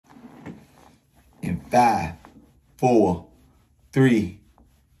In 5, 4, 3,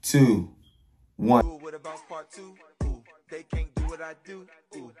 2, 1. What about part 2? Ooh, they can't do what I do.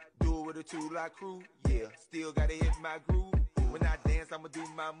 Ooh, do it with a two-like crew. Yeah, still gotta hit my groove. When I dance, I'ma do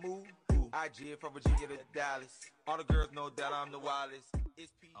my move. Ooh, I jig from Virginia to Dallas. All the girls know that I'm the wildest.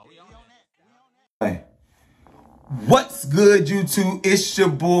 It's PJ. Oh, we on that. What's good, YouTube? It's your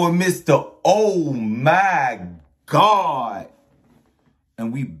boy, Mr. Oh My God.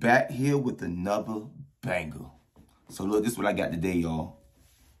 And we back here with another banger. So look, this is what I got today, y'all.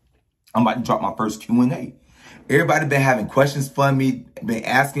 I'm about to drop my first Q&A. Everybody been having questions for me, been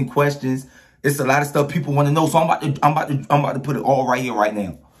asking questions. It's a lot of stuff people want to know. So I'm about to put it all right here, right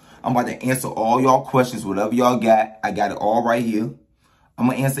now. I'm about to answer all y'all questions, whatever y'all got. I got it all right here. I'm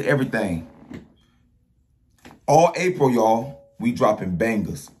gonna answer everything. All April, y'all, we dropping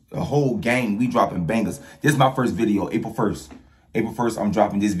bangers. The whole gang, we dropping bangers. This is my first video, April 1st. April 1st, I'm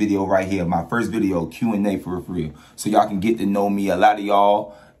dropping this video right here. My first video, Q&A for real. So y'all can get to know me. A lot of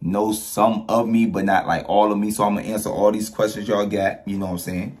y'all know some of me, but not like all of me. So I'm going to answer all these questions y'all got. You know what I'm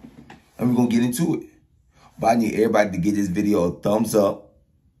saying? And we're going to get into it. But I need everybody to give this video a thumbs up.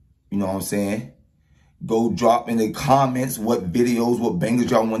 You know what I'm saying? Go drop in the comments what videos, what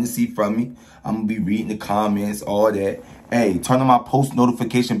bangers y'all want to see from me. I'm going to be reading the comments, all that. Hey, turn on my post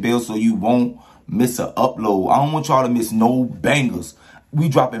notification bell so you won't miss an upload. I don't want y'all to miss no bangers. We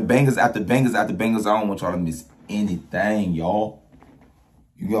dropping bangers after bangers after bangers. I don't want y'all to miss anything, y'all.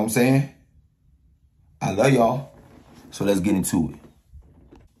 You know what I'm saying? I love y'all. So let's get into it.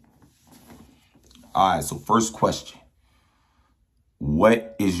 All right, so first question.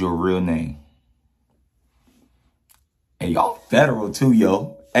 What is your real name? Hey, y'all federal too,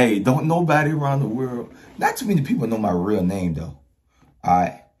 yo. Hey, don't nobody around the world, not too many people know my real name, though. All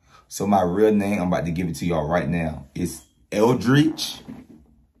right. So my real name, I'm about to give it to y'all right now. It's Eldridge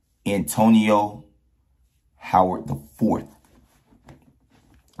Antonio Howard IV.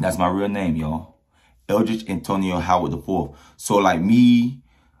 That's my real name, y'all. Eldridge Antonio Howard IV. So like me,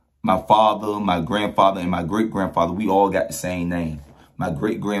 my father, my grandfather, and my great-grandfather, we all got the same name. My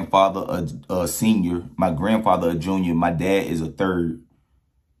great-grandfather, a senior. My grandfather, a junior. My dad is a third.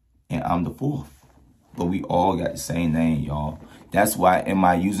 And I'm the fourth. But we all got the same name, y'all. That's why in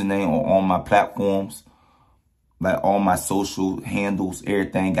my username or on my platforms, like all my social handles,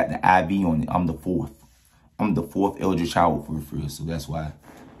 everything got the IV on it. I'm the fourth. I'm the fourth Eldridge Howard for real. So that's why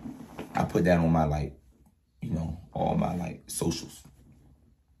I put that on my, like, you know, all my, like, socials.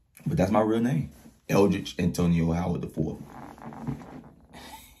 But that's my real name. Eldridge Antonio Howard IV.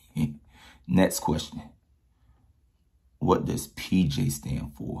 Next question. What does PJ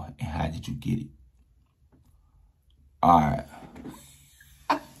stand for and how did you get it? All right.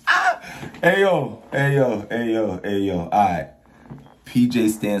 Hey, yo. All right. PJ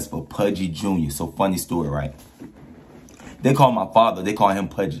stands for Pudgy Jr. So funny story, right? They call my father, they call him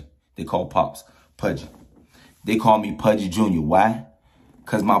Pudgy. They call Pops Pudgy. They call me Pudgy Jr. Why?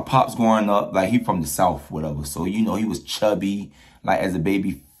 Because my Pops growing up, like he from the South, whatever. So, you know, he was chubby, like as a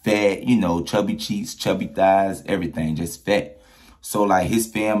baby, fat, you know, chubby cheeks, chubby thighs, everything, just fat. So, like his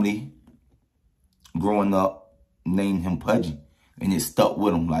family growing up named him Pudgy. And it stuck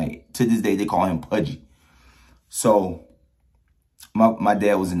with him. Like, to this day, they call him Pudgy. So, my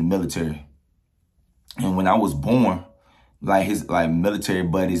dad was in the military. And when I was born, like, his, like, military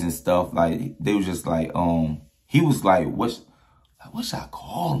buddies and stuff, like, they was just like, he was like, what should I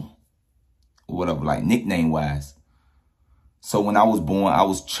call him? Or whatever, like, nickname-wise. So, when I was born, I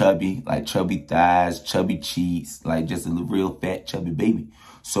was chubby, like, chubby thighs, chubby cheeks, like, just a real fat, chubby baby.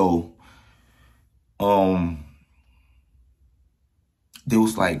 So, they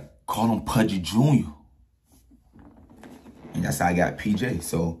was like, call him Pudgy Jr. And that's how I got PJ.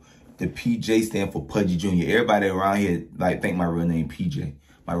 So the PJ stand for Pudgy Jr. Everybody around here like think my real name PJ.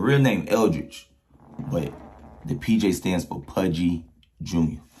 My real name Eldridge. But the PJ stands for Pudgy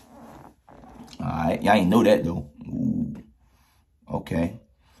Jr. Alright. Y'all ain't know that though. Ooh. Okay.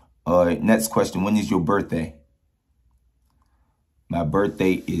 Alright, next question. When is your birthday? My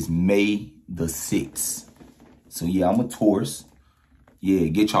birthday is May the 6th. So yeah, I'm a Taurus. Yeah,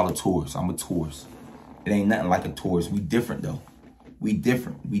 get y'all a Taurus. I'm a Taurus. It ain't nothing like a Taurus. We different, though. We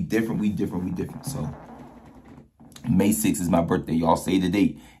different. So, May 6th is my birthday. Y'all say the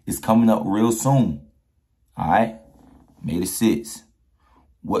date. It's coming up real soon. All right? May the 6th.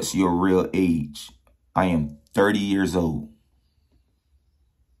 What's your real age? I am 30 years old.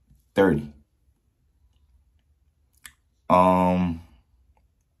 30.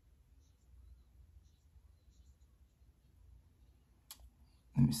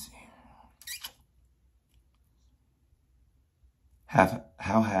 Let me see.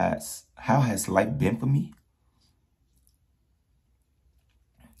 How has life been for me?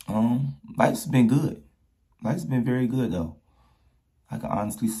 Life's been good. Life's been very good though. I can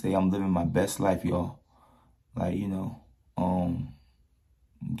honestly say I'm living my best life, y'all. Like, you know,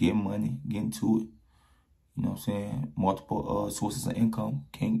 getting money, getting to it. You know what I'm saying? Multiple sources of income.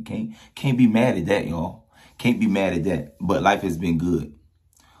 Can't be mad at that, y'all. Can't be mad at that. But life has been good.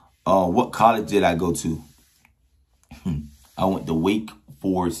 What college did I go to? I went to Wake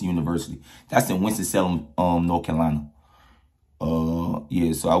Forest University. That's in Winston-Salem, North Carolina.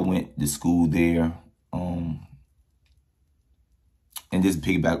 Yeah, so I went to school there. And this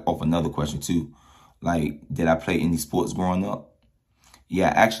piggyback off another question too. Like, did I play any sports growing up? Yeah,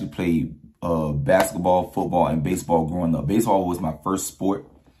 I actually played basketball, football, and baseball growing up. Baseball was my first sport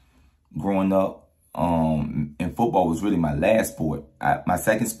growing up. And football was really my last sport. My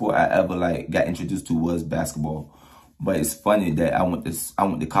second sport I ever got introduced to was basketball. But it's funny that I went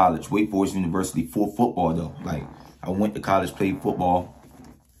to college, Wake Forest University, for football though. Like, I went to college, played football.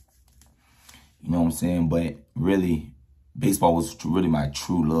 You know what I'm saying? But really, baseball was really my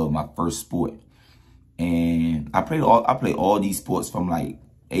true love, my first sport. And I played all these sports from like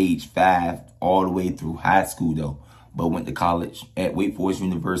age 5 all the way through high school though. But went to college at Wake Forest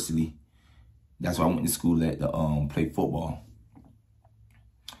University. That's why I went to school at to play football.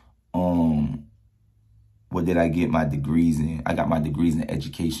 What did I get my degrees in? I got my degrees in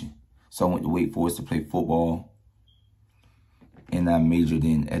education. So I went to Wake Forest to play football. And I majored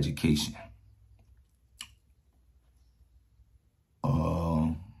in education.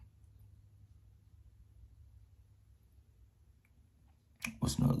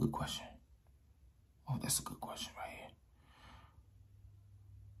 What's another good question? Oh, that's a good question right here.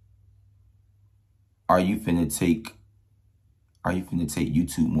 Are you finna take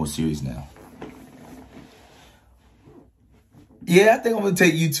YouTube more serious now? Yeah, I think I'm gonna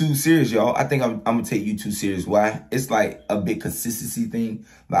take YouTube serious, y'all. I think I'm gonna take YouTube serious. Why? It's like a big consistency thing.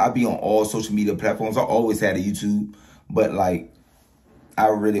 Like, I'll be on all social media platforms. I always had a YouTube, but like, I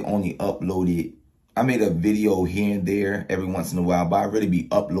really only uploaded. I made a video here and there every once in a while, but I really be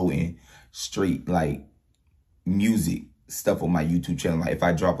uploading straight like music stuff on my YouTube channel. Like, if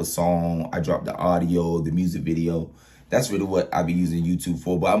I drop a song, I drop the audio, the music video. That's really what I be using YouTube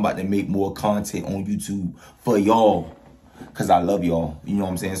for. But I'm about to make more content on YouTube for y'all, because I love y'all. You know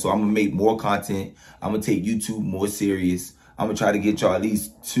what I'm saying? So I'm going to make more content. I'm going to take YouTube more serious. I'm going to try to get y'all at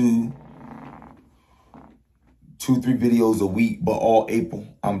least two, 3 videos a week. But all April,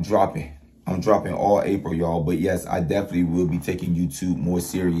 I'm dropping all April, y'all. But yes, I definitely will be taking YouTube more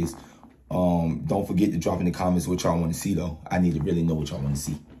serious. Don't forget to drop in the comments what y'all want to see, though. I need to really know what y'all want to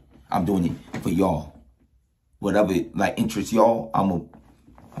see. I'm doing it for y'all. Whatever like interests y'all, I'm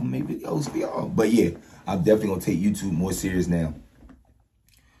gonna make videos for y'all. But yeah, I'm definitely gonna take YouTube more serious now.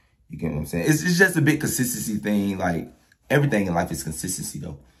 You get what I'm saying? It's just a big consistency thing. Like, everything in life is consistency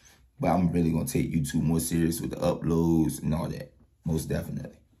though. But I'm really gonna take YouTube more serious with the uploads and all that. Most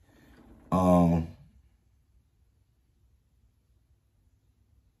definitely.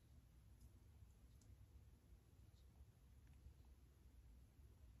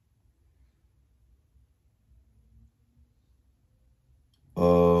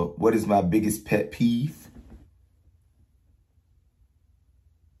 What is my biggest pet peeve?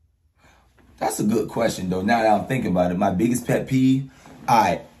 That's a good question though. Now that I'm thinking about it, my biggest pet peeve.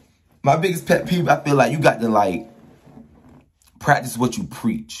 Alright. My biggest pet peeve, I feel like you got to like practice what you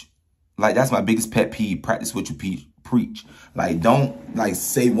preach. Like, that's my biggest pet peeve. Practice what you preach. Like, don't like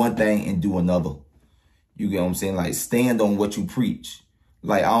say one thing and do another. You get what I'm saying? Like, stand on what you preach.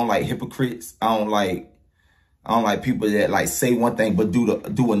 Like, I don't like hypocrites. I don't like people that like say one thing but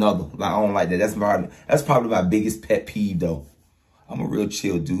do another. Like, I don't like that. That's probably my biggest pet peeve though. I'm a real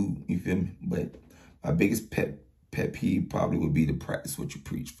chill dude, you feel me? But my biggest pet peeve probably would be to practice what you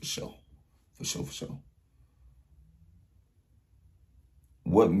preach, for sure. For sure.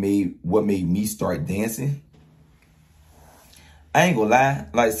 What made me start dancing? I ain't gonna lie.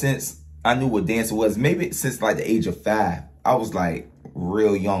 Like, since I knew what dancing was, maybe since like the age of 5, I was like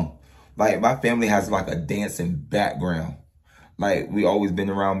real young. Like, my family has like a dancing background. Like, we always been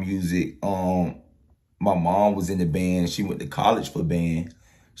around music. My mom was in the band. She went to college for band.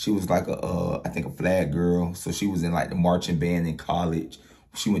 She was like I think a flag girl. So she was in like the marching band in college.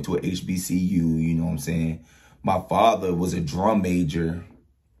 She went to a HBCU, you know what I'm saying? My father was a drum major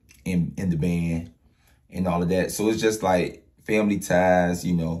in the band and all of that. So it's just like family ties,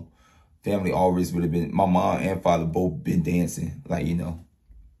 you know. Family always would have been, my mom and father both been dancing, like, you know.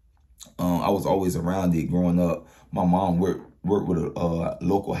 I was always around it growing up. My mom worked with a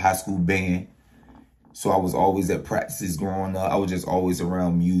local high school band. So I was always at practices growing up. I was just always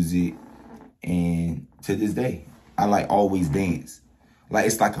around music. And to this day, I like always dance. Like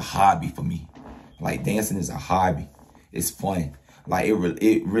it's like a hobby for me. Like dancing is a hobby. It's fun. Like it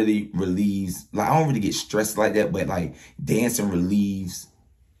really relieves. Like I don't really get stressed like that, but like dancing relieves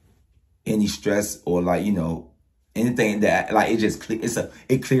any stress or like, you know, anything that like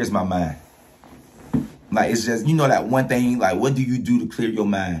it clears my mind. Like it's just, you know, that one thing, like what do you do to clear your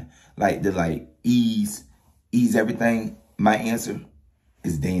mind? Like to like ease everything. My answer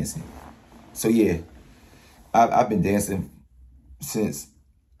is dancing. So yeah, I've been dancing since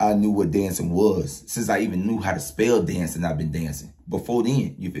I knew what dancing was. Since I even knew how to spell dancing, I've been dancing. Before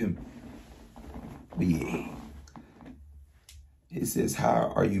then, you feel me? But yeah. It says,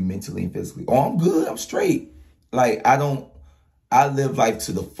 how are you mentally and physically? Oh, I'm good. I'm straight. Like, I live life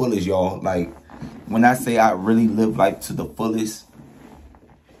to the fullest, y'all. Like, when I say I really live life to the fullest,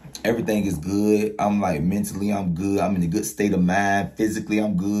 everything is good. I'm like, mentally, I'm good. I'm in a good state of mind. Physically,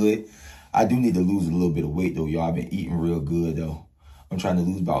 I'm good. I do need to lose a little bit of weight, though, y'all. I've been eating real good, though. I'm trying to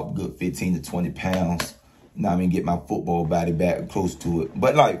lose about a good 15 to 20 pounds. Now I'm going to get my football body back close to it.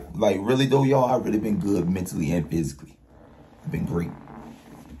 But, like really, though, y'all, I've really been good mentally and physically. I've been great.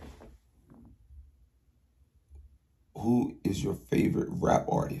 Who is your favorite rap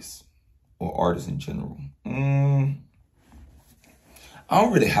artist or artist in general? I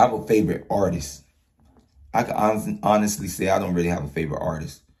don't really have a favorite artist. I can honestly say I don't really have a favorite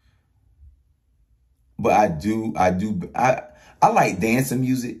artist. But I like dancing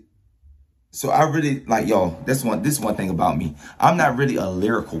music. So I really like, y'all, this one thing about me. I'm not really a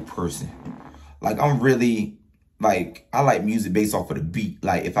lyrical person. Like I'm really like, I like music based off of the beat.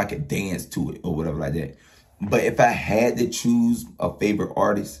 Like if I could dance to it or whatever like that. But if I had to choose a favorite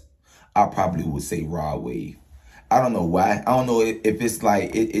artist, I probably would say Rod Wave. I don't know why. I don't know if it's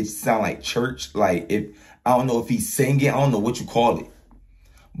like, it sounds like church. Like I don't know if he's singing. I don't know what you call it.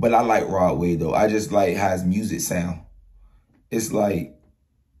 But I like Rod Wave though. I just like how his music sound. It's like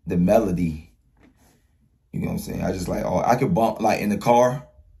the melody. You know what I'm saying? I just like, oh, I could bump like in the car.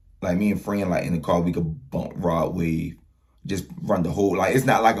 Like me and friend, like in the car, we could bump Rod Wave. Just run the whole, like it's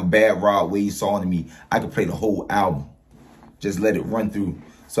not like a bad Rod Wave song to me. I could play the whole album. Just let it run through.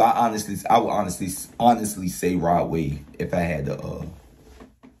 So I would honestly say Rod Wave if I had to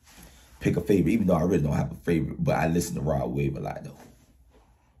pick a favorite, even though I really don't have a favorite, but I listen to Rod Wave a lot though.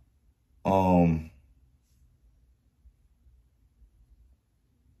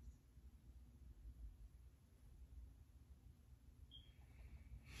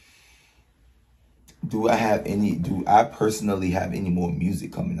 Do I personally have any more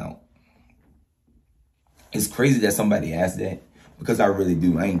music coming out? It's crazy that somebody asked that because I really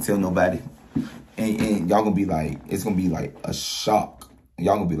do. I ain't tell nobody. And y'all gonna be like, it's gonna be like a shock.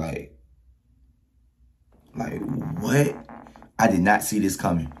 Y'all gonna be like, what? I did not see this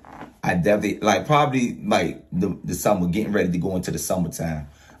coming. I definitely, like probably like the summer, getting ready to go into the summertime,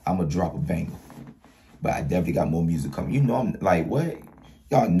 I'm gonna drop a banger. But I definitely got more music coming. You know, I'm like, what?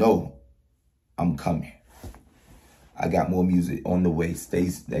 Y'all know I'm coming. I got more music on the way. Stay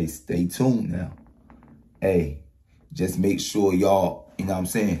tuned now. Hey, just make sure y'all, you know what I'm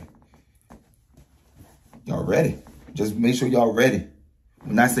saying? Y'all ready. Just make sure y'all ready.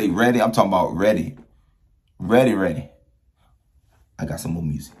 When I say ready, I'm talking about ready. Ready. I got some more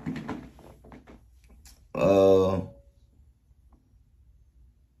music.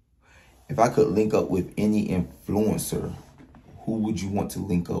 If I could link up with any influencer, who would you want to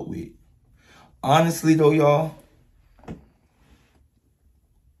link up with? Honestly though, y'all,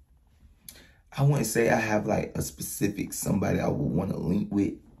 I wouldn't say I have like a specific somebody I would want to link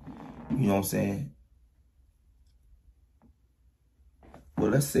with. You know what I'm saying?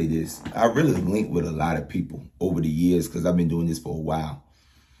 Well, let's say this. I really link with a lot of people over the years because I've been doing this for a while.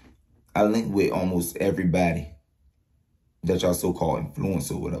 I link with almost everybody that y'all so-called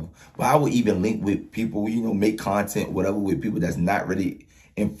influencer or whatever. But I would even link with people, you know, make content, whatever, with people that's not really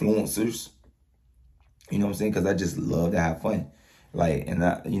influencers. You know what I'm saying? Because I just love to have fun. Like, and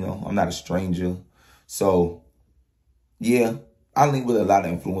I'm not a stranger. So, yeah, I link with a lot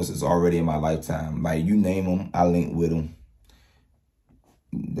of influencers already in my lifetime. Like, you name them, I link with them.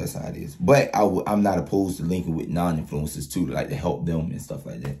 That's how it is. But I'm not opposed to linking with non-influencers too, like to help them and stuff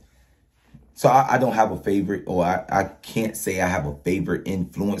like that. So I don't have a favorite, or I can't say I have a favorite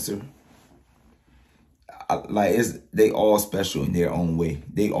influencer. They all special in their own way.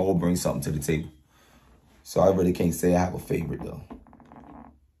 They all bring something to the table. So I really can't say I have a favorite though.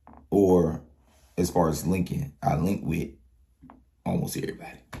 Or as far as linking, I link with almost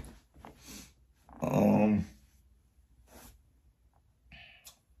everybody.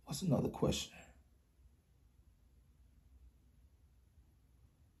 What's another question?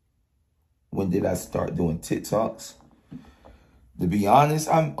 when did I start doing TikToks? To be honest,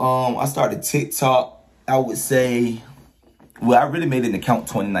 I started TikTok, I would say, well, I really made an account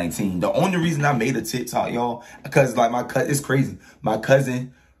 2019. The only reason I made a TikTok, y'all, because like my cousin, it's crazy. My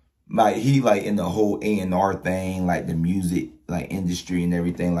cousin, like he like in the whole A&R thing, like the music like industry and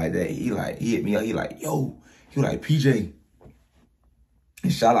everything like that. He hit me up. He like, yo, he was like, PJ,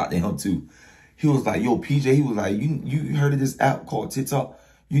 and shout out to him too. He was like, yo, PJ, he was like, you heard of this app called TikTok?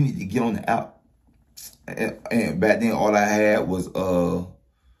 You need to get on the app. And back then, all I had was,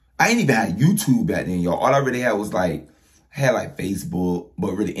 I ain't even had YouTube back then, y'all. All I really had was like, I had like Facebook,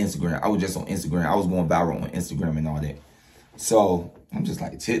 but really Instagram. I was just on Instagram. I was going viral on Instagram and all that. So I'm just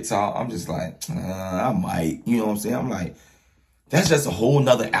like, TikTok, I'm just like, I might, you know what I'm saying? I'm like, that's just a whole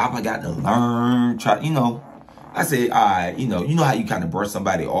nother app I got to learn, try, you know. I said, all right, you know how you kind of brush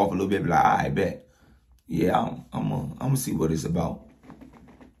somebody off a little bit, be like, all right, bet. Yeah, I'm gonna see what it's about.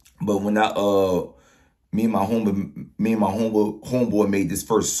 But when me and my homeboy made this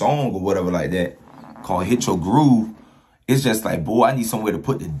first song or whatever like that, called Hit Your Groove, it's just like, boy, I need somewhere to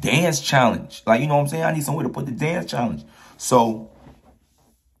put the dance challenge. Like, you know what I'm saying? I need somewhere to put the dance challenge. So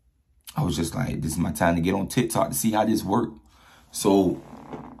I was just like, this is my time to get on TikTok to see how this works. So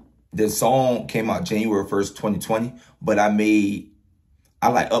the song came out January 1st, 2020, but I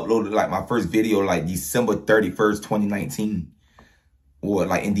like uploaded like my first video like December 31st, 2019. Or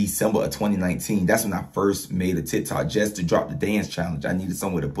like in December of 2019. That's when I first made a TikTok just to drop the dance challenge. I needed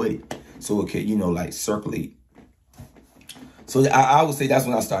somewhere to put it so it could, you know, like circulate. So I would say that's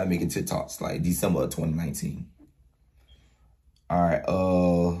when I started making TikToks, like December of 2019. All right,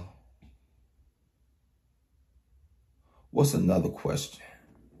 what's another question?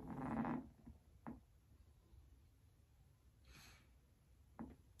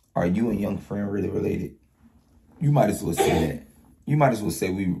 Are you and Young Friend really related? You might as well say that. You might as well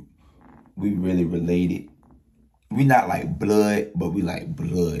say we really related. We not like blood, but we like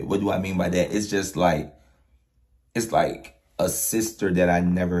blood. What do I mean by that? It's just like, it's like a sister that I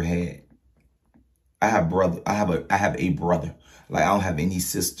never had. I have a brother. Like I don't have any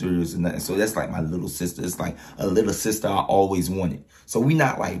sisters and nothing. So that's like my little sister. It's like a little sister I always wanted. So we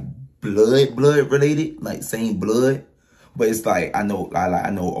not like blood related, like same blood. But it's like I know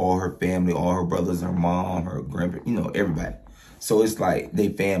all her family, all her brothers, her mom, her grandpa, you know, everybody. So it's like they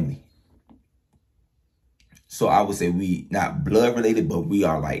family. So I would say we not blood related, but we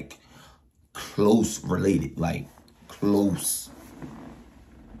are like close related, like close.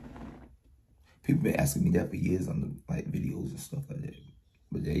 People been asking me that for years on the like videos and stuff like that.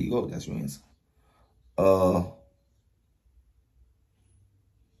 But there you go, that's your answer.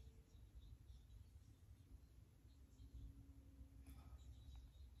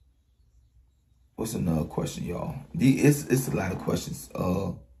 What's another question, y'all? It's a lot of questions.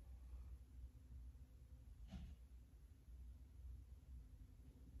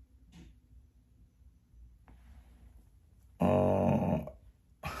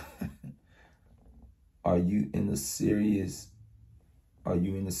 Are you in a serious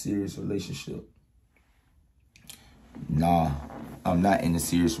relationship? Nah, I'm not in a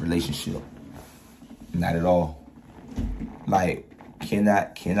serious relationship. Not at all. Like, can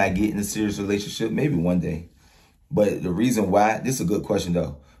I get in a serious relationship? Maybe one day. But the reason why, this is a good question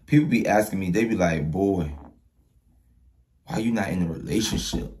though. People be asking me, they be like, boy, why you not in a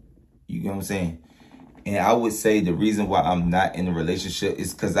relationship? You know what I'm saying? And I would say the reason why I'm not in a relationship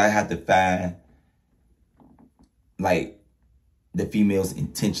is because I have to find like the female's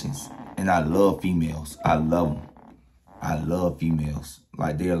intentions. And I love females. I love them. I love females.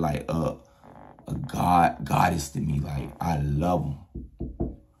 Like they're like a goddess to me. Like I love them.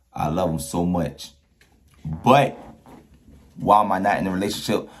 I love them so much. But why am I not in a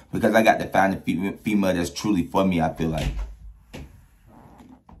relationship? Because I got to find a female that's truly for me, I feel like.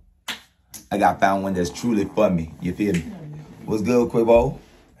 I got to find one that's truly for me. You feel me? What's good, Quavo?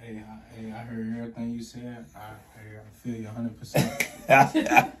 Hey, I heard everything you said. I feel you 100%.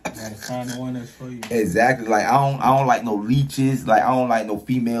 Gotta find the one that's for you. Exactly. Like I don't like no leeches. Like I don't like no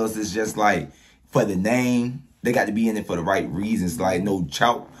females. It's just like for the name. They got to be in it for the right reasons. Like no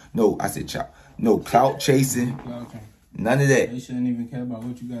clout chasing. None of that. They shouldn't even care about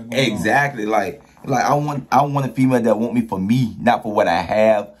what you got going exactly. on. Like I want a female that want me for me, not for what I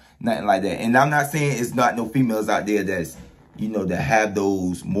have. Nothing like that. And I'm not saying it's not no females out there that's, you know, that have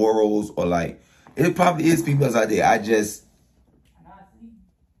those morals or like, it probably is females out there. I just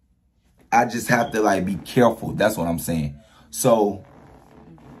have to like be careful. That's what I'm saying. So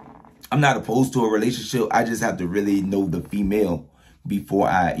I'm not opposed to a relationship. I just have to really know the female before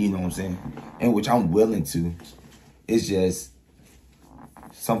I, you know what I'm saying? And which I'm willing to. It's just,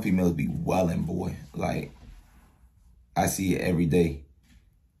 some females be wildin', boy. Like, I see it every day.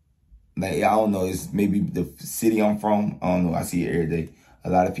 Like, I don't know, it's maybe the city I'm from. I don't know, I see it every day. A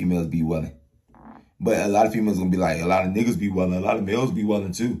lot of females be wildin'. But a lot of females gonna be like, a lot of niggas be wildin', a lot of males be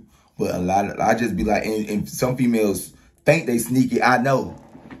wildin' too. But I just be like, and some females think they sneaky. I know.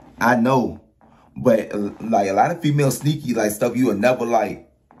 But like a lot of females sneaky, like stuff you would never like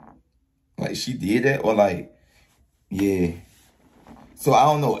she did that, or like, yeah. So I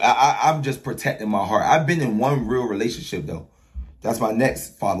don't know. I'm just protecting my heart. I've been in one real relationship though. That's my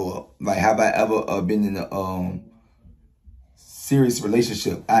next follow-up. Like, have I ever been in a serious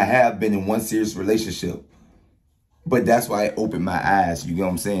relationship? I have been in one serious relationship. But that's why it opened my eyes. You get what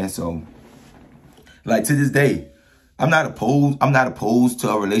I'm saying? So, like, to this day, I'm not opposed to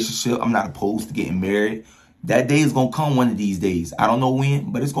a relationship. I'm not opposed to getting married. That day is going to come one of these days. I don't know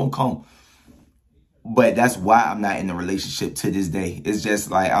when, but it's going to come. But that's why I'm not in a relationship to this day. It's just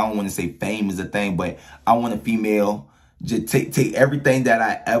like, I don't want to say fame is a thing, but I want a female just take everything that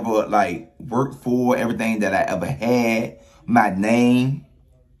I ever, like, worked for, everything that I ever had, my name.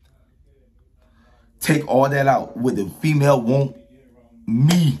 Take all that out. Would the female want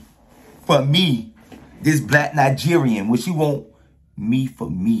me for me? This black Nigerian, would she want me for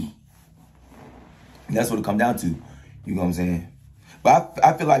me? And that's what it come down to. You know what I'm saying? But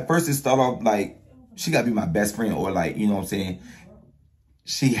I feel like first it start off like, she got to be my best friend, or like, you know what I'm saying?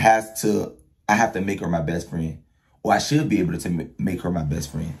 I have to make her my best friend. Or I should be able to make her my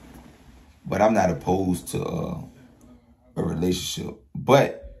best friend. But I'm not opposed to a relationship.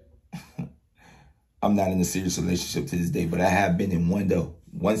 But I'm not in a serious relationship to this day. But I have been in one, though.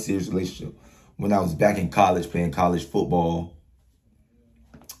 One serious relationship. When I was back in college, playing college football,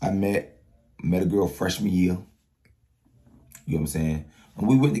 I met a girl freshman year. You know what I'm saying? And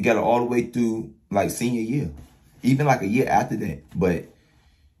we went together all the way through, like, senior year. Even, like, a year after that. But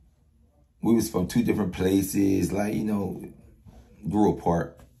we was from two different places, like, you know, grew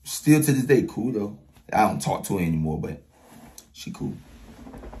apart. Still to this day, cool, though. I don't talk to her anymore, but she cool.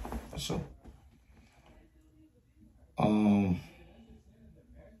 For sure.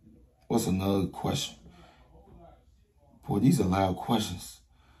 What's another question? Boy, these are loud questions.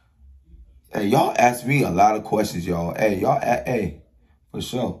 Hey, y'all ask me a lot of questions, y'all. Hey, hey, for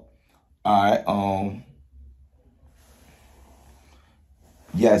sure. All right,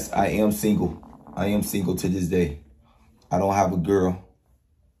 yes, I am single. I am single to this day. I don't have a girl.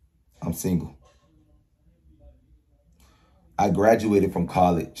 I'm single. I graduated from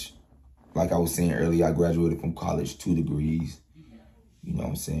college. Like I was saying earlier, I graduated from college, 2 degrees. You know what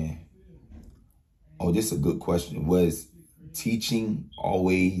I'm saying? Oh, this is a good question. Was teaching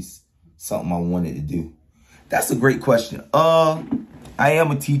always something I wanted to do? That's a great question. I am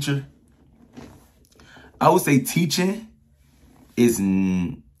a teacher. I would say teaching is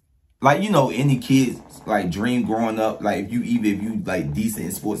like, you know, any kids like dream growing up. Like if you like decent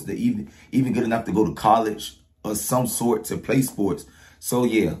in sports, to even good enough to go to college or some sort to play sports. So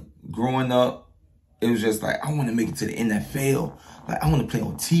yeah, growing up, it was just like, I want to make it to the NFL. Like I want to play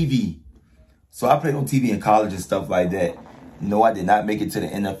on TV. So I played on TV in college and stuff like that. No, I did not make it to the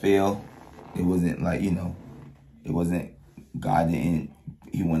NFL. It wasn't like, you know, it wasn't, God didn't,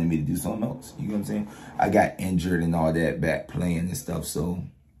 he wanted me to do something else. You know what I'm saying? I got injured and all that back playing and stuff. So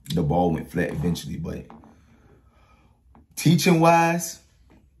the ball went flat eventually. But teaching wise,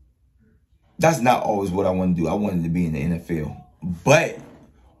 that's not always what I want to do. I wanted to be in the NFL. But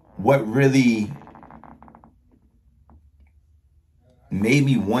what really made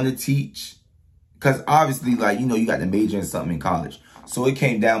me want to teach, because obviously, like, you know, you got to major in something in college. So it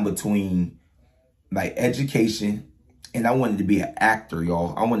came down between, like, education, and I wanted to be an actor,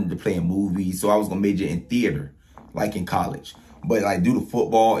 y'all. I wanted to play in movies, so I was going to major in theater, like in college. But, like, due to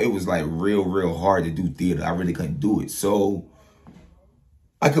football, it was, like, real hard to do theater. I really couldn't do it. So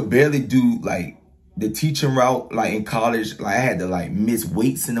I could barely do, like, the teaching route, like, in college. Like, I had to, like, miss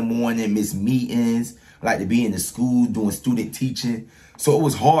weights in the morning, miss meetings, like, to be in the school doing student teaching. So it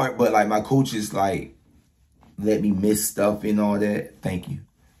was hard, but, like, my coaches, like, let me miss stuff and all that. Thank you.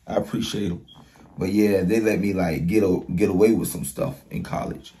 I appreciate them. But, yeah, they let me, like, get away with some stuff in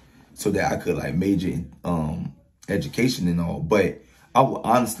college so that I could, like, major in education and all. But I would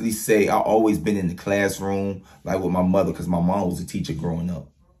honestly say I've always been in the classroom, like, with my mother, because my mom was a teacher growing up.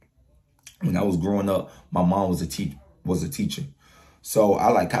 When I was growing up, my mom was a teacher. So I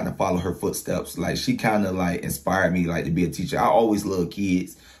like kind of follow her footsteps. Like she kind of like inspired me like to be a teacher. I always love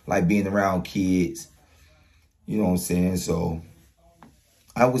kids, like being around kids. You know what I'm saying? So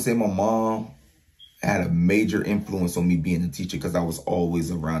I would say my mom had a major influence on me being a teacher because I was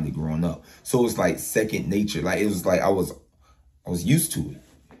always around it growing up. So it's like second nature. Like it was like I was used to it.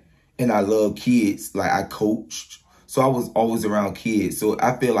 and I love kids. Like, I coached. So I was always around kids. So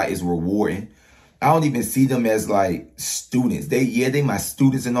I feel like it's rewarding. I don't even see them as like students. They my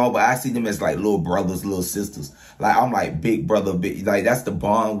students and all, but I see them as like little brothers, little sisters. Like, I'm like big brother, like that's the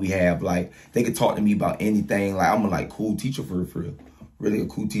bond we have. Like, they could talk to me about anything. Like, I'm a like cool teacher for real. Really a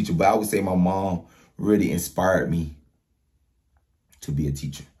cool teacher. But I would say my mom really inspired me to be a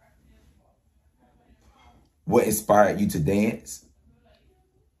teacher. What inspired you to dance?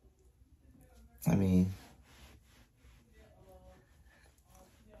 I mean,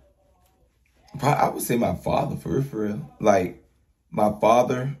 I would say my father, for real. Like, my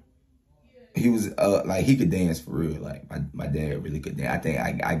father, he was, like, he could dance for real. Like, my dad really could dance. I think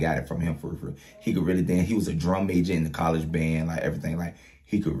I got it from him for real. He could really dance. He was a drum major in the college band, like, everything. Like,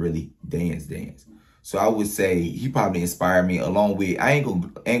 he could really dance. So I would say he probably inspired me along with, I ain't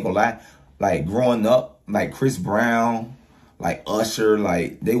gonna lie, like, growing up, like, Chris Brown, like, Usher,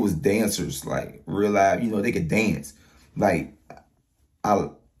 like, they was dancers, like, real life, you know, they could dance. Like,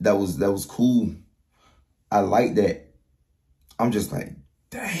 that was cool. I like that. I'm just like,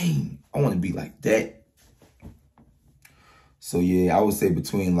 dang, I want to be like that. So yeah, I would say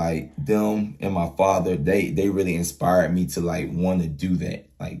between like them and my father, they really inspired me to like want to do that,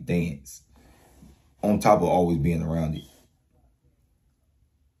 like dance. On top of always being around it.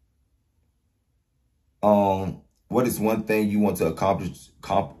 What is one thing you want to accomplish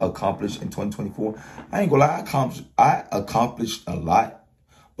in 2024? I ain't gonna lie, I accomplished a lot.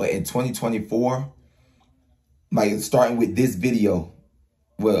 But in 2024, like starting with this video,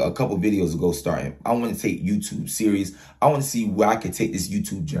 well, a couple videos ago starting, I want to take YouTube serious. I want to see where I can take this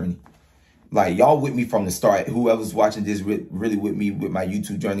YouTube journey. Like, y'all with me from the start. Whoever's watching this really with me with my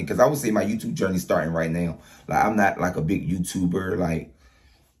YouTube journey. Because I would say my YouTube journey starting right now. Like, I'm not like a big YouTuber. Like,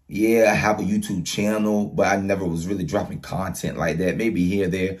 yeah, I have a YouTube channel, but I never was really dropping content like that. Maybe here or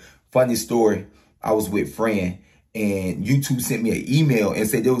there. Funny story, I was with Fran. And YouTube sent me an email and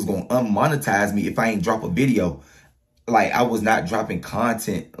said they was going to unmonetize me if I ain't drop a video. Like, I was not dropping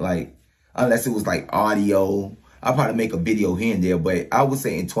content, like, unless it was like audio. I'll probably make a video here and there. But I would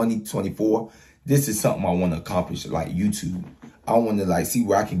say in 2024, this is something I want to accomplish, like YouTube. I want to like see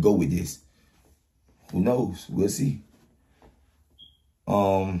where I can go with this. Who knows? We'll see.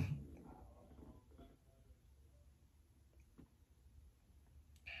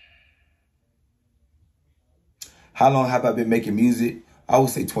 How long have I been making music? I would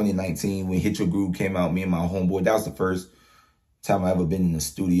say 2019 when Hit Your Groove came out, me and my homeboy. That was the first time I ever been in the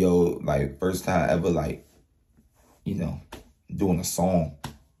studio. Like, first time ever, like, you know, doing a song.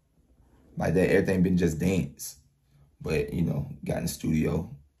 Like that, everything been just dance. But, you know, got in the studio.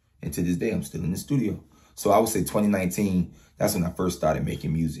 And to this day, I'm still in the studio. So I would say 2019, that's when I first started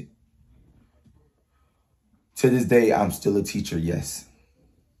making music. To this day, I'm still a teacher, yes.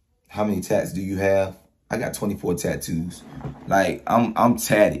 How many tats do you have? I got 24 tattoos. Like, I'm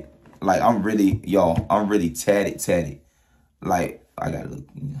tatted. Like, I'm really, y'all, I'm really tatted. Like, I got to look,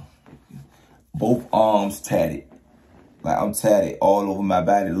 you know, both arms tatted. Like, I'm tatted all over my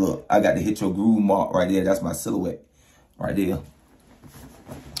body. Look, I got the Hit Your Groove mark right there. That's my silhouette right there.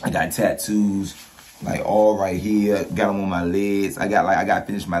 I got tattoos, like, all right here. Got them on my legs. I got to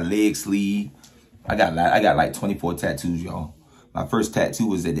finish my leg sleeve. I got like 24 tattoos, y'all. My first tattoo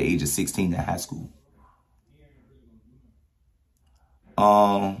was at the age of 16 in high school.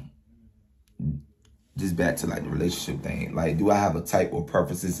 Just back to like the relationship thing. Like, do I have a type or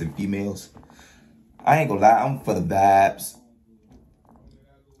preferences in females? I ain't gonna lie, I'm for the vibes.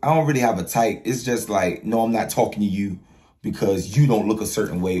 I don't really have a type. It's just like, no, I'm not talking to you because you don't look a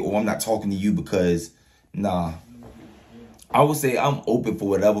certain way, or I'm not talking to you because, nah. I would say I'm open for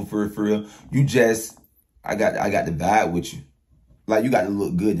whatever, for real. You just, I got the vibe with you. Like, you got to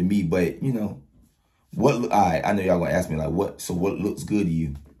look good to me, but you know, all right, I know y'all gonna ask me like, what looks good to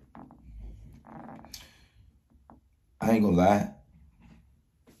you? I ain't gonna lie.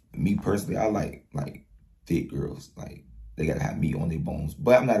 Me personally, I like thick girls. Like, they gotta have meat on their bones.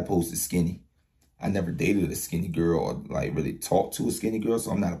 But I'm not opposed to skinny. I never dated a skinny girl or like really talked to a skinny girl,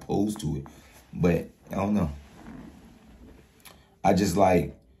 so I'm not opposed to it. But I don't know. I just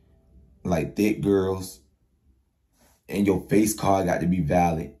like thick girls. And your face card got to be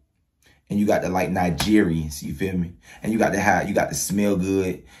valid. And you got to like Nigerians, you feel me? And you got to smell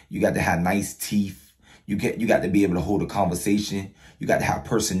good. You got to have nice teeth. You got to be able to hold a conversation. You got to have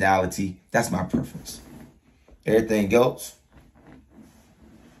personality. That's my preference. Everything else,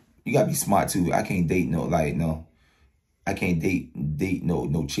 you got to be smart too. I can't date I can't date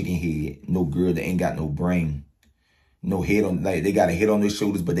no chicken head, no girl that ain't got no brain. No head on, like, they got a head on their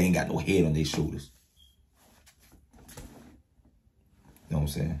shoulders, but they ain't got no head on their shoulders. You know what I'm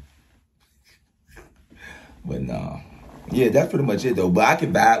saying? But nah. Yeah, that's pretty much it though. But I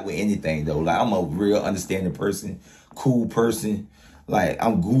can vibe with anything though. Like I'm a real understanding person, cool person. Like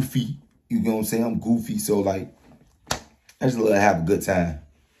I'm goofy. You know what I'm saying? I'm goofy. So like I just love to have a good time.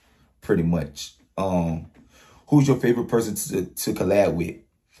 Pretty much. Who's your favorite person to collab with?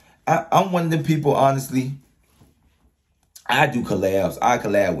 I'm one of them people, honestly. I do collabs. I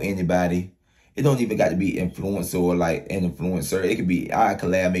collab with anybody. It don't even got to be influencer or like an influencer. It could be, I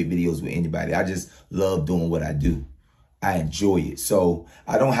collab, make videos with anybody. I just love doing what I do. I enjoy it. So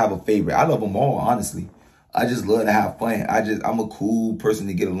I don't have a favorite. I love them all, honestly. I just love to have fun. I'm a cool person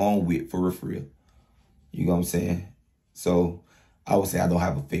to get along with, for real. You know what I'm saying? So I would say I don't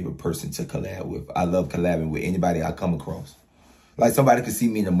have a favorite person to collab with. I love collabing with anybody I come across. Like somebody could see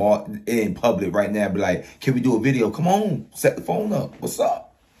me in the mall, in public right now and be like, can we do a video? Come on, set the phone up. What's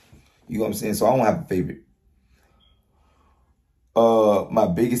up? You know what I'm saying? So I don't have a favorite. My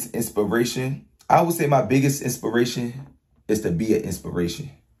biggest inspiration, I would say my biggest inspiration is to be an inspiration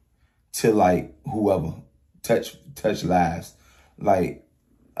to like whoever, touch lives. Like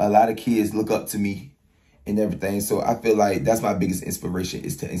a lot of kids look up to me and everything. So I feel like that's my biggest inspiration,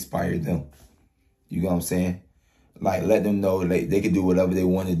 is to inspire them. You know what I'm saying? Like let them know like they can do whatever they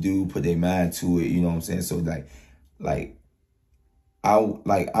want to do, put their mind to it. You know what I'm saying? So like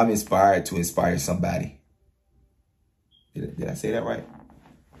I'm inspired to inspire somebody. Did I say that right?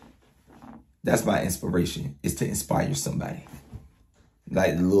 That's my inspiration, is to inspire somebody.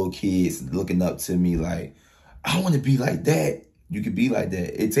 Like the little kids looking up to me like, I want to be like that. You could be like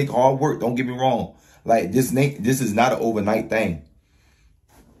that. It take hard work. Don't get me wrong. Like this is not an overnight thing.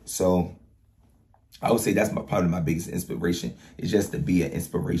 So I would say that's probably my biggest inspiration, is just to be an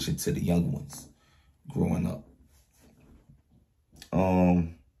inspiration to the young ones growing up.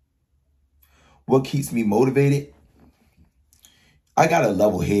 What keeps me motivated? I got a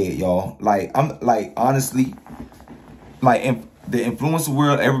level head, y'all. Like I'm like, honestly, like in the influencer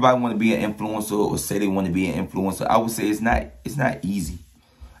world, everybody want to be an influencer or say they want to be an influencer. I would say it's not easy.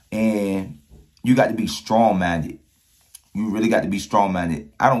 And you got to be strong-minded. You really got to be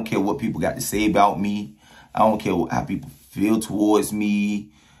strong-minded. I don't care what people got to say about me. I don't care how people feel towards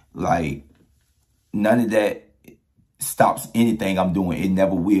me. Like, none of that stops anything I'm doing. It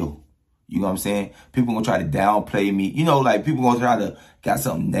never will. You know what I'm saying? People gonna try to downplay me. You know, like people gonna try to got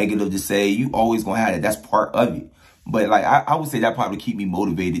something negative to say. You always gonna have that. That's part of it. But like I would say that probably keep me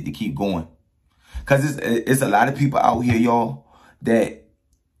motivated to keep going. Cause it's a lot of people out here, y'all, that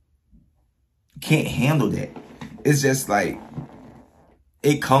can't handle that. It's just like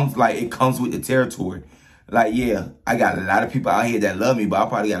it comes with the territory. Like, yeah, I got a lot of people out here that love me, but I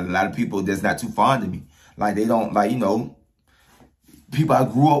probably got a lot of people that's not too fond of me. Like they don't, like, you know, people I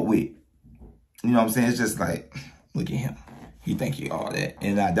grew up with. You know what I'm saying? It's just like, look at him. He think he all that.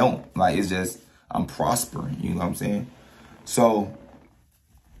 And I don't. Like, it's just, I'm prospering. You know what I'm saying? So,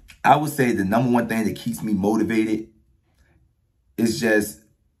 I would say the number one thing that keeps me motivated is just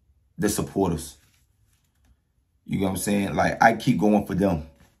the supporters. You know what I'm saying? Like, I keep going for them.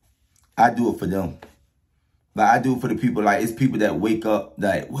 I do it for them. Like, I do it for the people. Like, it's people that wake up,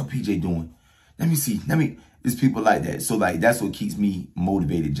 like, what PJ doing? Let me see. It's people like that. So, like, that's what keeps me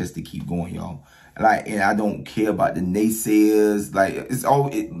motivated, just to keep going, y'all. Like, and I don't care about the naysayers. Like, it's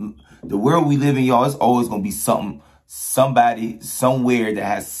always, the world we live in, y'all, it's always going to be somebody, somewhere that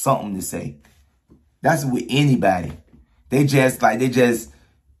has something to say. That's with anybody. They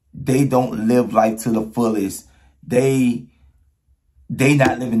don't live life to the fullest. They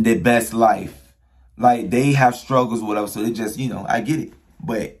not living their best life. Like, they have struggles, whatever. So, they just, you know, I get it.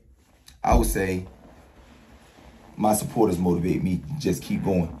 But I would say my supporters motivate me to just keep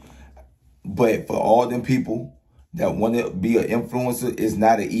going. But for all them people that want to be an influencer, it's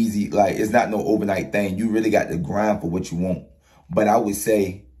not an easy, like, it's not no overnight thing. You really got to grind for what you want. But I would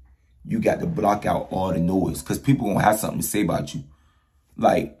say you got to block out all the noise, because people going to have something to say about you.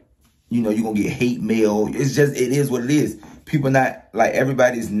 Like, you know, you're going to get hate mail. It's just, it is what it is. People not, like,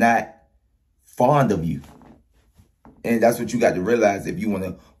 everybody's not fond of you. And that's what you got to realize if you want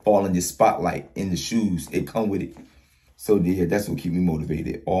to fall in this spotlight, in the shoes. It come with it. So, yeah, that's what keep me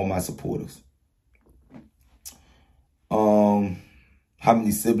motivated. All my supporters. How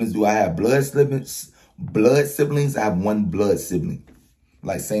many siblings do I have? Blood siblings? Blood siblings? I have one blood sibling.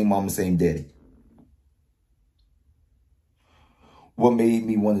 Like, same mama, same daddy. What made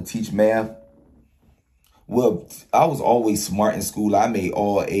me want to teach math? Well, I was always smart in school. I made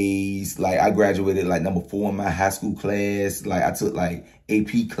all A's. Like, I graduated like number 4 in my high school class. Like, I took like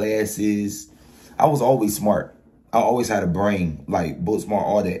AP classes. I was always smart. I always had a brain, like book smart,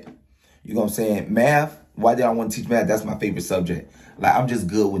 all that. You know what I'm saying? Math, why did I want to teach math? That's my favorite subject. Like, I'm just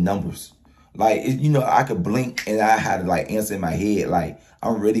good with numbers. Like, you know, I could blink and I had to like answer in my head. Like,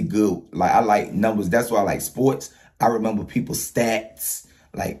 I'm really good. Like, I like numbers. That's why I like sports. I remember people's stats,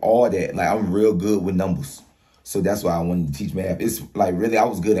 like all that. Like, I'm real good with numbers. So that's why I wanted to teach math. It's like really, I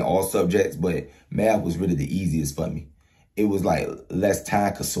was good in all subjects, but math was really the easiest for me. It was like less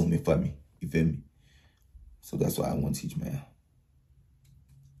time consuming for me. You feel me? So that's why I want to teach math.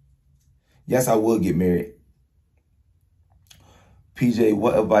 Yes, I will get married. PJ,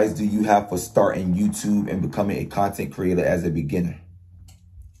 what advice do you have for starting YouTube and becoming a content creator as a beginner?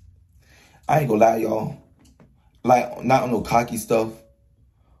 I ain't gonna lie, y'all. Like, not on no cocky stuff.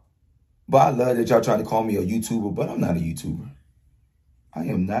 But I love that y'all trying to call me a YouTuber, but I'm not a YouTuber. I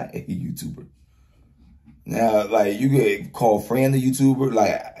am not a YouTuber. Now, like, you get called friend a YouTuber.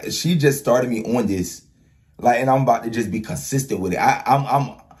 Like, she just started me on this. Like, and I'm about to just be consistent with it.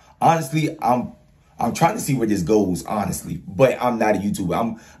 I'm honestly, I'm trying to see where this goes, honestly. But I'm not a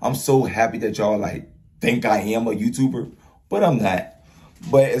YouTuber. I'm so happy that y'all, like, think I am a YouTuber, but I'm not.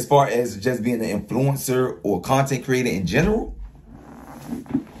 But as far as just being an influencer or content creator in general,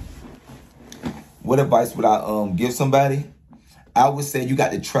 what advice would I give somebody? I would say you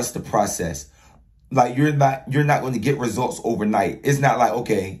got to trust the process. Like, you're not going to get results overnight. It's not like,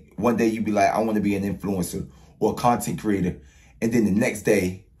 okay, one day you be like, I want to be an influencer or a content creator, and then the next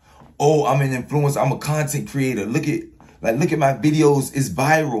day, oh, I'm an influencer, I'm a content creator. Look at my videos, it's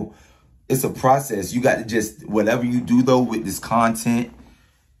viral. It's a process. You got to just, whatever you do though with this content,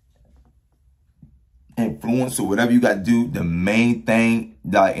 influence or whatever you got to do, the main thing,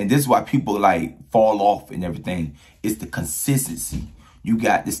 like, and this is why people like fall off and everything, it's the consistency. You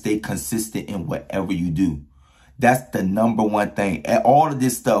got to stay consistent in whatever you do. That's the number one thing. And all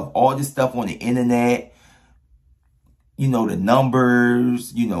this stuff on the internet, you know, the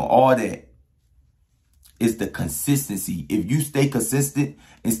numbers, you know, all that, is the consistency. If you stay consistent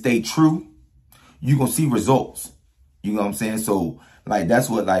and stay true, you're going to see results. You know what I'm saying? So, like,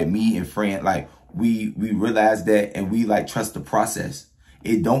 that's what, like, me and friend, like, we realize that, and we, like, trust the process.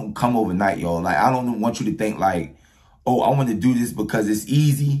 It don't come overnight, y'all. Like, I don't want you to think, like, oh, I want to do this because it's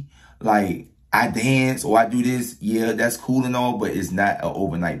easy. Like, I dance or I do this. Yeah, that's cool and all, but it's not an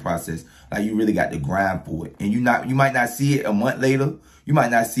overnight process. Like, you really got to grind for it. And you might not see it a month later. You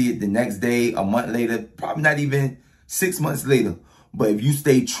might not see it the next day, a month later, probably not even 6 months later. But if you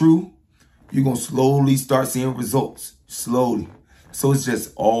stay true, you're going to slowly start seeing results. Slowly. So it's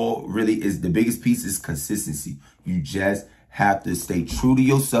just all really is the biggest piece is consistency. You just have to stay true to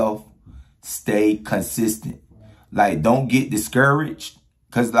yourself. Stay consistent. Like, don't get discouraged.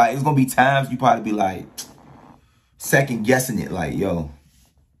 Because, like, it's going to be times you probably be, like, second guessing it. Like, yo,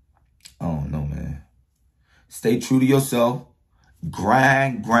 I don't know, man. Stay true to yourself.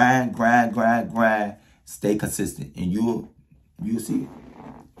 Grind. Stay consistent. And you'll see it.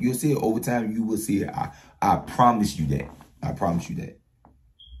 You'll see it over time. You will see it. I promise you that. I promise you that.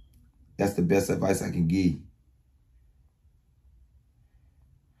 That's the best advice I can give you.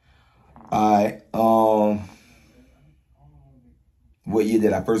 All right. What year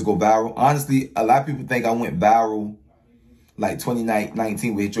did I first go viral? Honestly, a lot of people think I went viral like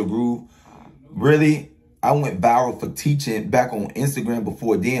 2019 with Hit Your Groove. Really, I went viral for teaching back on Instagram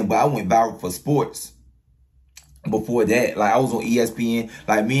before then, but I went viral for sports before that. Like, I was on ESPN.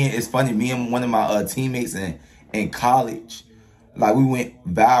 Like, it's funny, me and one of my teammates in college, like, we went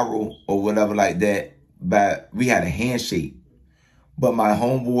viral or whatever like that, but we had a handshake. But my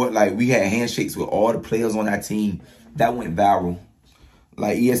homeboy, like, we had handshakes with all the players on our team. That went viral.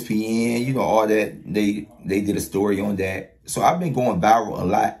 Like, ESPN, you know, all that, they did a story on that. So I've been going viral a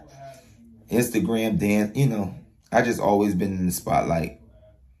lot. Instagram, dance, you know, I just always been in the spotlight.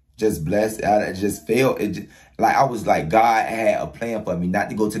 Just blessed. I just felt it. Like, I was like, God had a plan for me, not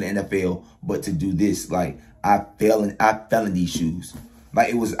to go to the NFL, but to do this. Like, I fell in these shoes.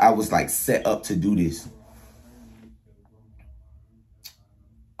 Like, I was like set up to do this.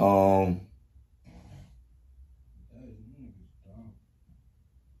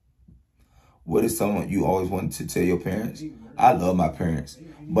 What is something you always wanted to tell your parents? I love my parents,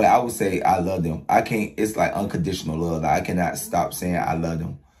 but I would say I love them. I can't, it's like unconditional love. Like, I cannot stop saying I love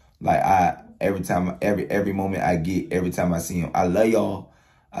them. Like, every moment I get, every time I see them, I love y'all.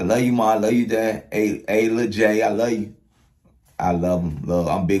 I love you, Mom. I love you, Dad. Hey, Lil J, I love you. I love them. Love.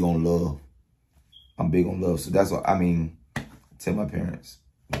 I'm big on love. I'm big on love. So that's what, I mean, tell my parents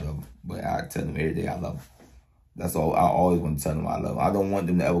I love them. But I tell them every day I love them. That's all. I always want to tell them I love them. I don't want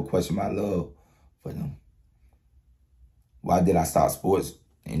them to ever question my love for them. Why did I stop sports?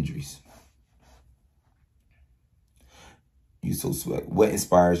 Injuries. You so sweet. What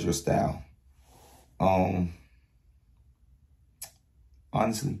inspires your style?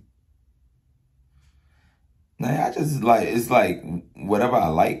 Honestly, Nah, I just like, it's like whatever I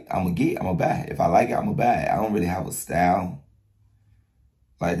like, I'm gonna get, I'm gonna buy it. If I like it, I'm gonna buy it. I don't really have a style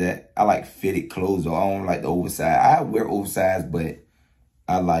like that. I like fitted clothes, though. I don't like the oversized. I wear oversized, but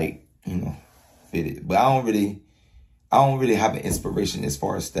I like, you know, fitted. But I don't really have an inspiration as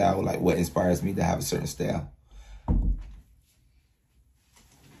far as style, like what inspires me to have a certain style.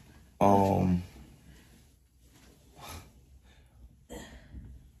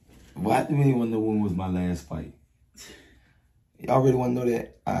 Why do anyone know when was my last fight? Y'all really want to know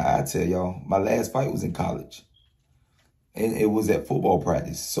that? I tell y'all, my last fight was in college. And it was at football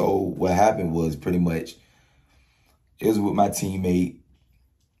practice. So what happened was pretty much, it was with my teammate.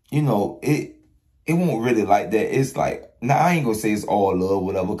 You know, it won't really like that. It's like, now I ain't gonna say it's all love,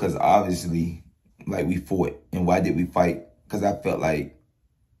 whatever, because obviously, like, we fought. And why did we fight? Because I felt like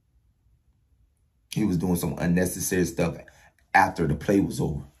he was doing some unnecessary stuff after the play was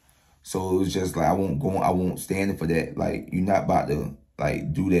over. So it was just like, I won't stand for that. Like, you're not about to,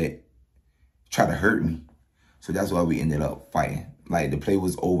 like, do that, try to hurt me. So that's why we ended up fighting. Like, the play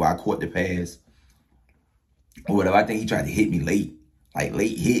was over. I caught the pass or whatever. I think he tried to hit me late, like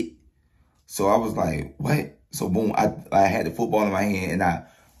late hit. So I was like, what? So boom, I had the football in my hand, and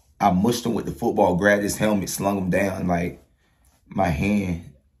I mushed him with the football, grabbed his helmet, slung him down. Like, my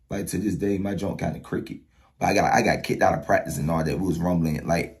hand, like, to this day, my joint kind of cricket. But I got kicked out of practice and all that. We was rumbling,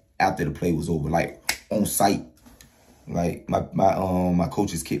 like, after the play was over, like, on site. Like, my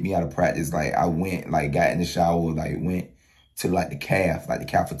coaches kicked me out of practice. Like, I went, like, got in the shower, like, went to, like, the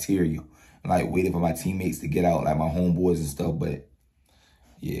cafeteria, and, like, waited for my teammates to get out, like, my homeboys and stuff. But,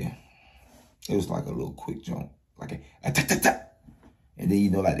 yeah, it was, like, a little quick jump. Like, and then,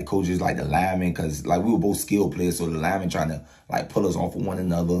 you know, like, the coaches, like, the linemen, because, like, we were both skilled players, so the linemen trying to, like, pull us off of one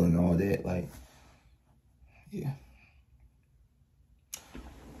another and all that. Like, yeah.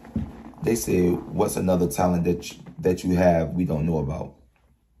 They said, what's another talent that you have we don't know about?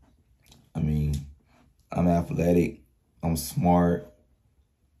 I mean, I'm athletic. I'm smart.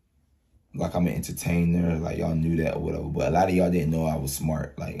 Like, I'm an entertainer. Like, y'all knew that or whatever. But a lot of y'all didn't know I was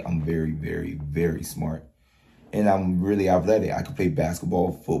smart. Like, I'm very, very, very smart. And I'm really athletic. I could play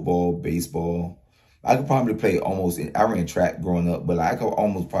basketball, football, baseball. I could probably play almost, I ran track growing up, but like, I could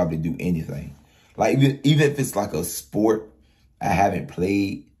almost probably do anything. Like, even if it's like a sport I haven't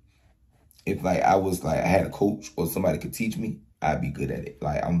played, if like I had a coach or somebody could teach me, I'd be good at it.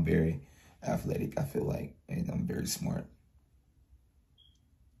 Like, I'm very athletic, I feel like, and I'm very smart.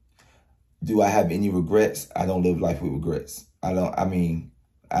 Do I have any regrets? I don't live life with regrets. I'm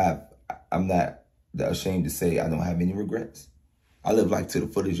not ashamed to say I don't have any regrets. I live life to the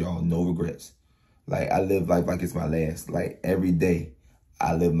fullest, y'all, no regrets. Like, I live life like it's my last. Like, every day,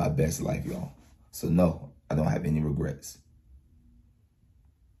 I live my best life, y'all. So no, I don't have any regrets.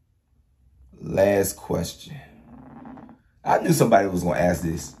 Last question. I knew somebody was going to ask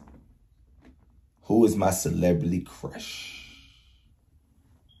this. Who is my celebrity crush?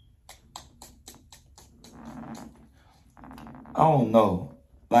 I don't know.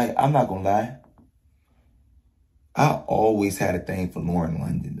 Like, I'm not going to lie. I always had a thing for Lauren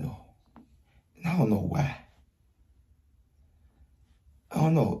London, though. And I don't know why. I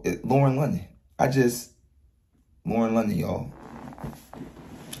don't know. Lauren London. Lauren London, y'all.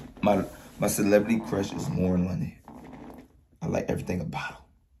 My celebrity crush is Lauren London. I like everything about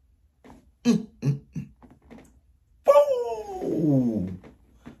her. Whoa!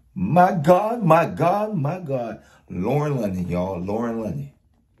 My God, my God, my God. Lauren London, y'all. Lauren London.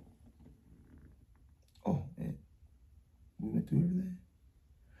 Oh, man. We went through everything.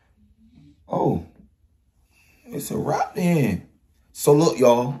 Oh. It's a wrap then. So look,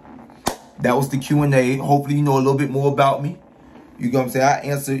 y'all. That was the Q&A. Hopefully you know a little bit more about me. You know what I'm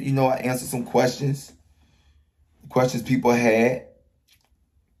saying? I answered some questions. Questions people had.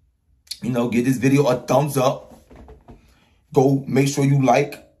 You know, give this video a thumbs up. Go make sure you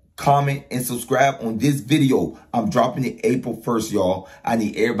like, comment, and subscribe on this video. I'm dropping it April 1st, y'all. I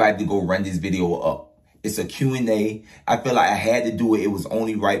need everybody to go run this video up. It's a Q&A. I feel like I had to do it. It was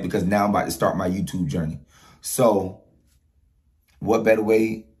only right because now I'm about to start my YouTube journey. So, what better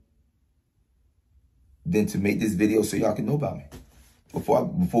way than to make this video so y'all can know about me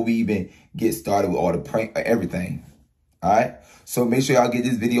before we even get started with all the prank, everything. All right? So make sure y'all give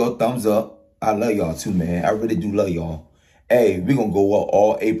this video a thumbs up. I love y'all too, man. I really do love y'all. Hey, we're going to go up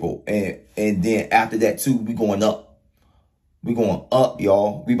all April. And then after that too, we going up. We going up,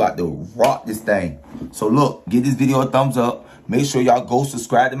 y'all. We about to rock this thing. So look, give this video a thumbs up. Make sure y'all go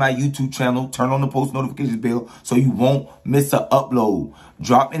subscribe to my YouTube channel. Turn on the post notifications bell so you won't miss an upload.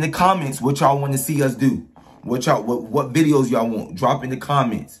 Drop in the comments what y'all want to see us do. What videos y'all want. Drop in the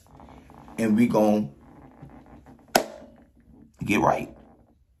comments. And we gon' Get right.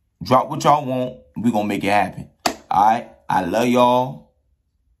 Drop what y'all want. We gonna make it happen. All right? I love y'all.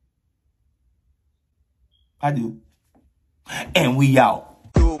 I do. And we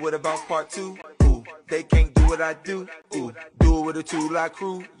out. Do it with about part two. Ooh, they can't do what I do. Ooh, do it with a two-like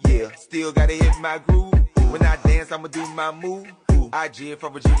crew. Yeah, still gotta hit my groove. When I dance, I'ma do my move. Ooh, I jig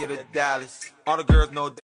from Virginia to Dallas. All the girls know.